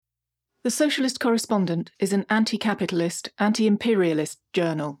The Socialist Correspondent is an anti-capitalist, anti-imperialist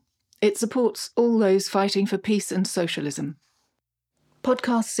journal. It supports all those fighting for peace and socialism.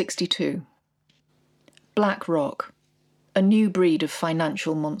 Podcast 62. BlackRock, a new breed of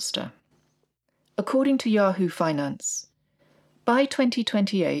financial monster. According to Yahoo Finance, by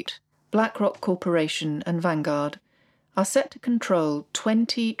 2028, BlackRock Corporation and Vanguard are set to control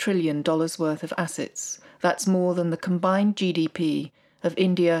 $20 trillion worth of assets. That's more than the combined GDP of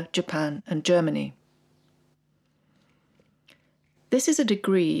India, Japan, and Germany. This is a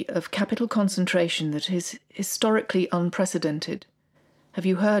degree of capital concentration that is historically unprecedented. Have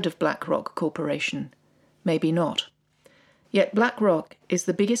you heard of BlackRock Corporation? Maybe not. Yet BlackRock is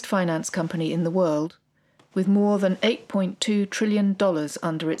the biggest finance company in the world, with more than $8.2 trillion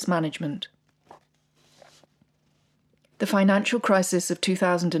under its management. The financial crisis of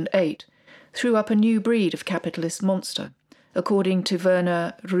 2008 threw up a new breed of capitalist monster, according to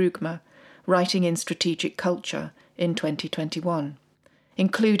Werner Ruegmer, writing in Strategic Culture in 2021,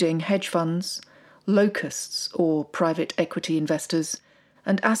 including hedge funds, locusts or private equity investors,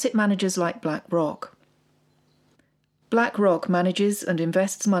 and asset managers like BlackRock. BlackRock manages and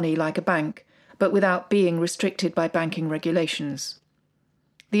invests money like a bank, but without being restricted by banking regulations.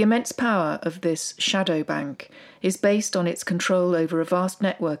 The immense power of this shadow bank is based on its control over a vast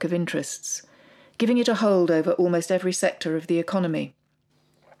network of interests, giving it a hold over almost every sector of the economy.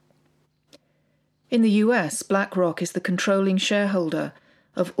 In the US, BlackRock is the controlling shareholder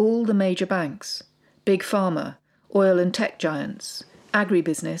of all the major banks, big pharma, oil and tech giants,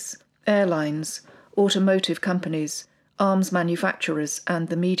 agribusiness, airlines, automotive companies, arms manufacturers, and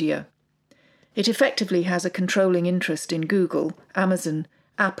the media. It effectively has a controlling interest in Google, Amazon,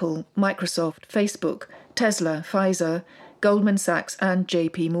 Apple, Microsoft, Facebook, Tesla, Pfizer, Goldman Sachs, and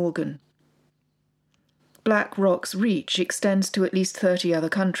JP Morgan. BlackRock's reach extends to at least 30 other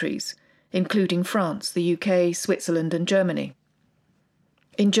countries, including France, the UK, Switzerland, and Germany.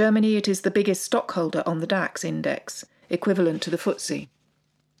 In Germany, it is the biggest stockholder on the DAX index, equivalent to the FTSE.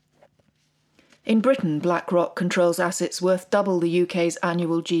 In Britain, BlackRock controls assets worth double the UK's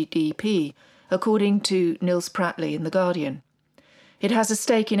annual GDP, according to Nils Pratley in The Guardian. It has a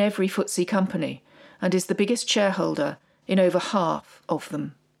stake in every FTSE company and is the biggest shareholder in over half of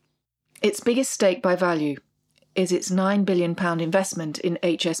them. Its biggest stake by value is its £9 billion investment in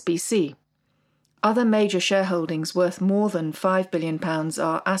HSBC. Other major shareholdings worth more than £5 billion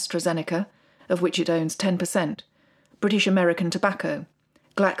are AstraZeneca, of which it owns 10%, British American Tobacco,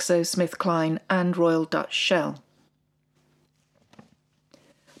 GlaxoSmithKline, and Royal Dutch Shell.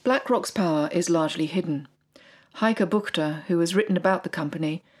 BlackRock's power is largely hidden. Heike Buchter, who has written about the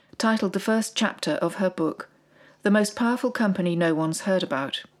company, titled the first chapter of her book, "The Most Powerful Company No One's Heard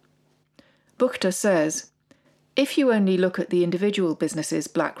About." Buchter says, if you only look at the individual businesses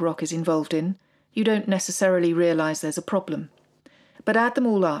BlackRock is involved in, you don't necessarily realise there's a problem. But add them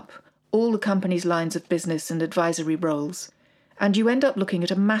all up, all the company's lines of business and advisory roles, and you end up looking at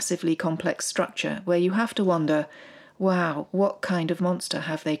a massively complex structure where you have to wonder, wow, what kind of monster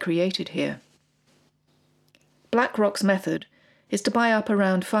have they created here? BlackRock's method is to buy up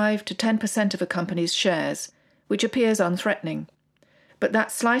around 5 to 10% of a company's shares, which appears unthreatening. But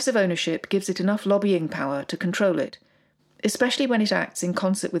that slice of ownership gives it enough lobbying power to control it, especially when it acts in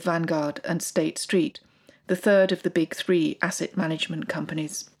concert with Vanguard and State Street, the third of the big three asset management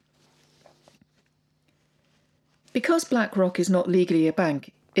companies. Because BlackRock is not legally a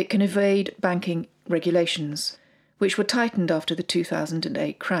bank, it can evade banking regulations, which were tightened after the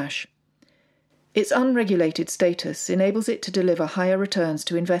 2008 crash. Its unregulated status enables it to deliver higher returns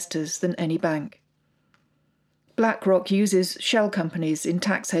to investors than any bank. BlackRock uses shell companies in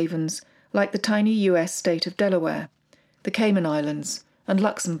tax havens like the tiny US state of Delaware, the Cayman Islands, and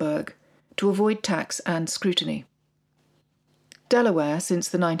Luxembourg to avoid tax and scrutiny. Delaware, since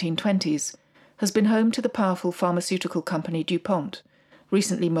the 1920s, has been home to the powerful pharmaceutical company DuPont,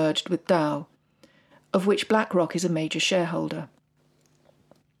 recently merged with Dow, of which BlackRock is a major shareholder.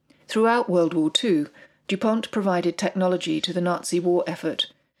 Throughout World War II, DuPont provided technology to the Nazi war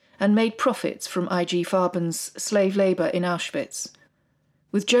effort and made profits from IG Farben's slave labour in Auschwitz.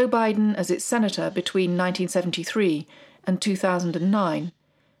 With Joe Biden as its senator between 1973 and 2009,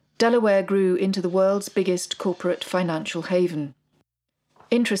 Delaware grew into the world's biggest corporate financial haven.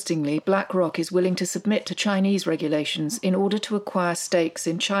 Interestingly, BlackRock is willing to submit to Chinese regulations in order to acquire stakes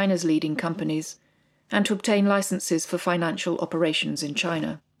in China's leading companies and to obtain licenses for financial operations in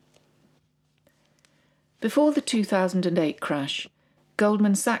China. Before the 2008 crash,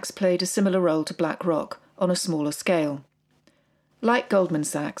 Goldman Sachs played a similar role to BlackRock on a smaller scale. Like Goldman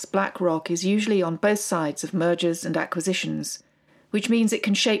Sachs, BlackRock is usually on both sides of mergers and acquisitions, which means it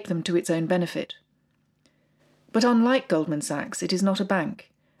can shape them to its own benefit. But unlike Goldman Sachs, it is not a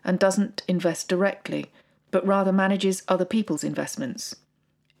bank and doesn't invest directly, but rather manages other people's investments.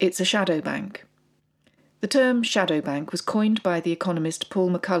 It's a shadow bank. The term shadow bank was coined by the economist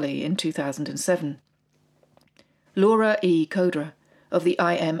Paul McCulley in 2007. Laura E. Kodra of the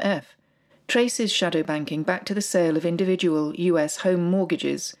IMF traces shadow banking back to the sale of individual US home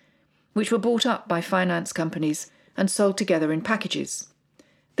mortgages, which were bought up by finance companies and sold together in packages.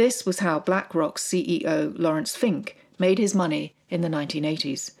 This was how BlackRock's CEO Lawrence Fink made his money in the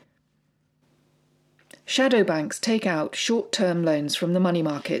 1980s. Shadow banks take out short-term loans from the money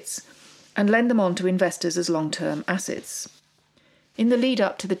markets and lend them on to investors as long-term assets. In the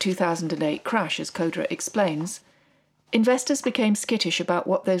lead-up to the 2008 crash, as Kodra explains, investors became skittish about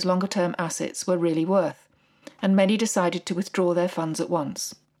what those longer-term assets were really worth, and many decided to withdraw their funds at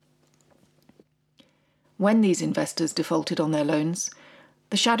once. When these investors defaulted on their loans,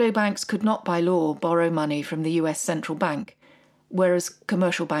 the shadow banks could not by law borrow money from the US central bank, whereas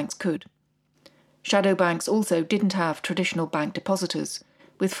commercial banks could. Shadow banks also didn't have traditional bank depositors,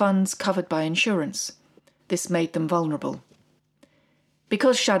 with funds covered by insurance. This made them vulnerable.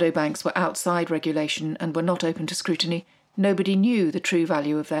 Because shadow banks were outside regulation and were not open to scrutiny, nobody knew the true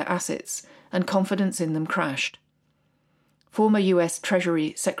value of their assets, and confidence in them crashed. Former US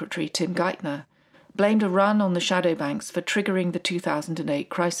Treasury Secretary Tim Geithner blamed a run on the shadow banks for triggering the 2008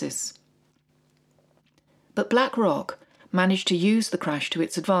 crisis. But BlackRock managed to use the crash to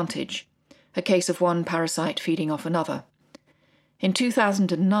its advantage, a case of one parasite feeding off another. In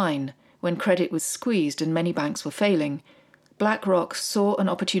 2009, when credit was squeezed and many banks were failing, BlackRock saw an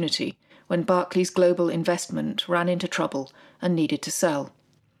opportunity when Barclays Global Investment ran into trouble and needed to sell.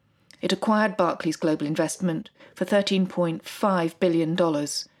 It acquired Barclays Global Investment for $13.5 billion,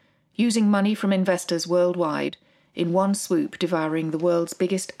 using money from investors worldwide, in one swoop devouring the world's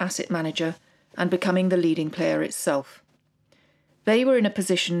biggest asset manager and becoming the leading player itself. They were in a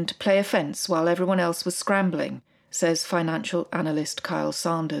position to play offence while everyone else was scrambling, says financial analyst Kyle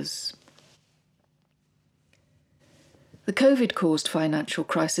Sanders. The COVID-caused financial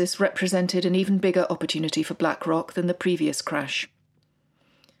crisis represented an even bigger opportunity for BlackRock than the previous crash.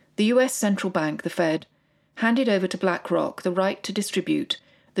 The US central bank, the Fed, handed over to BlackRock the right to distribute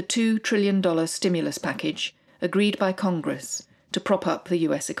the $2 trillion stimulus package agreed by Congress to prop up the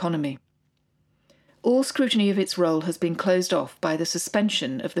US economy. All scrutiny of its role has been closed off by the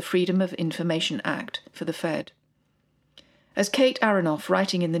suspension of the Freedom of Information Act for the Fed. As Kate Aronoff,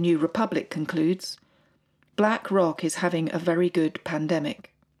 writing in the New Republic, concludes, BlackRock is having a very good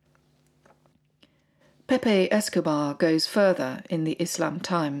pandemic. Pepe Escobar goes further in the Islam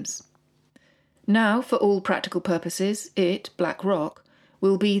Times. Now, for all practical purposes, it, BlackRock,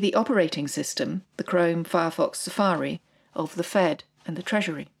 will be the operating system, the Chrome, Firefox, Safari, of the Fed and the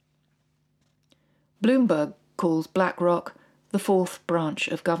Treasury. Bloomberg calls BlackRock the fourth branch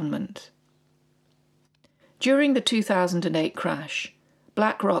of government. During the 2008 crash,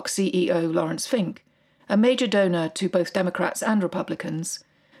 BlackRock CEO Lawrence Fink, a major donor to both Democrats and Republicans,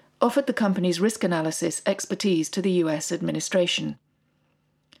 offered the company's risk analysis expertise to the US administration.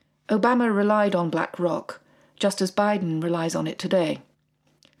 Obama relied on BlackRock, just as Biden relies on it today.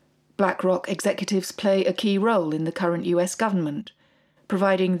 BlackRock executives play a key role in the current US government,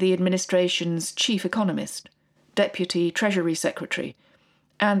 providing the administration's chief economist, deputy Treasury Secretary,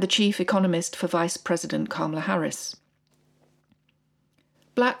 and the chief economist for Vice President Kamala Harris.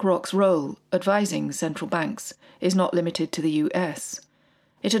 BlackRock's role advising central banks is not limited to the US.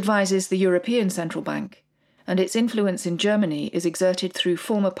 It advises the European Central Bank, and its influence in Germany is exerted through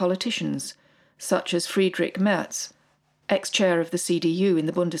former politicians such as Friedrich Merz, ex-chair of the CDU in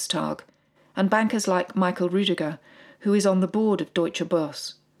the Bundestag, and bankers like Michael Rudiger, who is on the board of Deutsche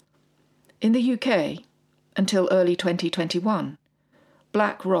Börse. In the UK, until early 2021,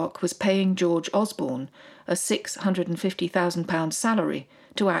 BlackRock was paying George Osborne a £650,000 salary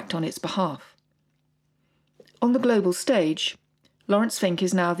to act on its behalf. On the global stage, Lawrence Fink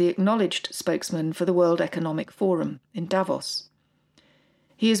is now the acknowledged spokesman for the World Economic Forum in Davos.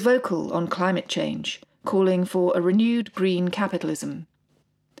 He is vocal on climate change, calling for a renewed green capitalism.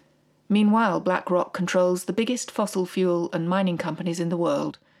 Meanwhile, BlackRock controls the biggest fossil fuel and mining companies in the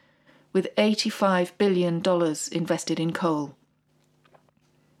world, with $85 billion invested in coal.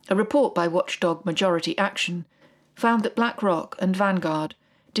 A report by watchdog Majority Action found that BlackRock and Vanguard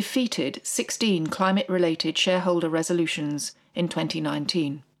defeated 16 climate-related shareholder resolutions in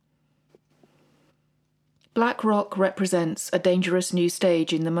 2019. BlackRock represents a dangerous new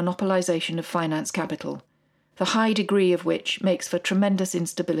stage in the monopolization of finance capital, the high degree of which makes for tremendous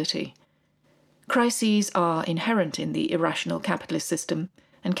instability. Crises are inherent in the irrational capitalist system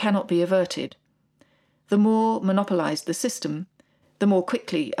and cannot be averted. The more monopolised the system, the more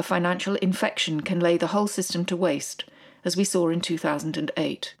quickly a financial infection can lay the whole system to waste, as we saw in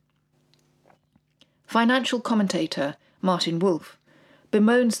 2008. Financial commentator Martin Wolf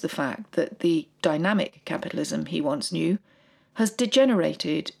bemoans the fact that the dynamic capitalism he once knew has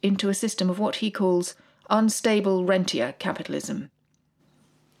degenerated into a system of what he calls unstable rentier capitalism.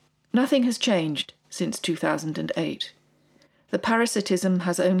 Nothing has changed since 2008. The parasitism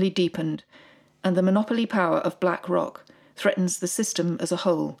has only deepened, and the monopoly power of BlackRock threatens the system as a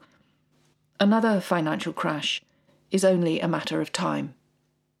whole. Another financial crash is only a matter of time.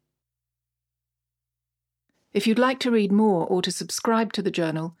 If you'd like to read more or to subscribe to the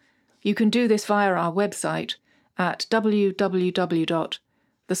journal, you can do this via our website at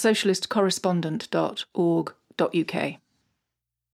www.thesocialistcorrespondent.org.uk.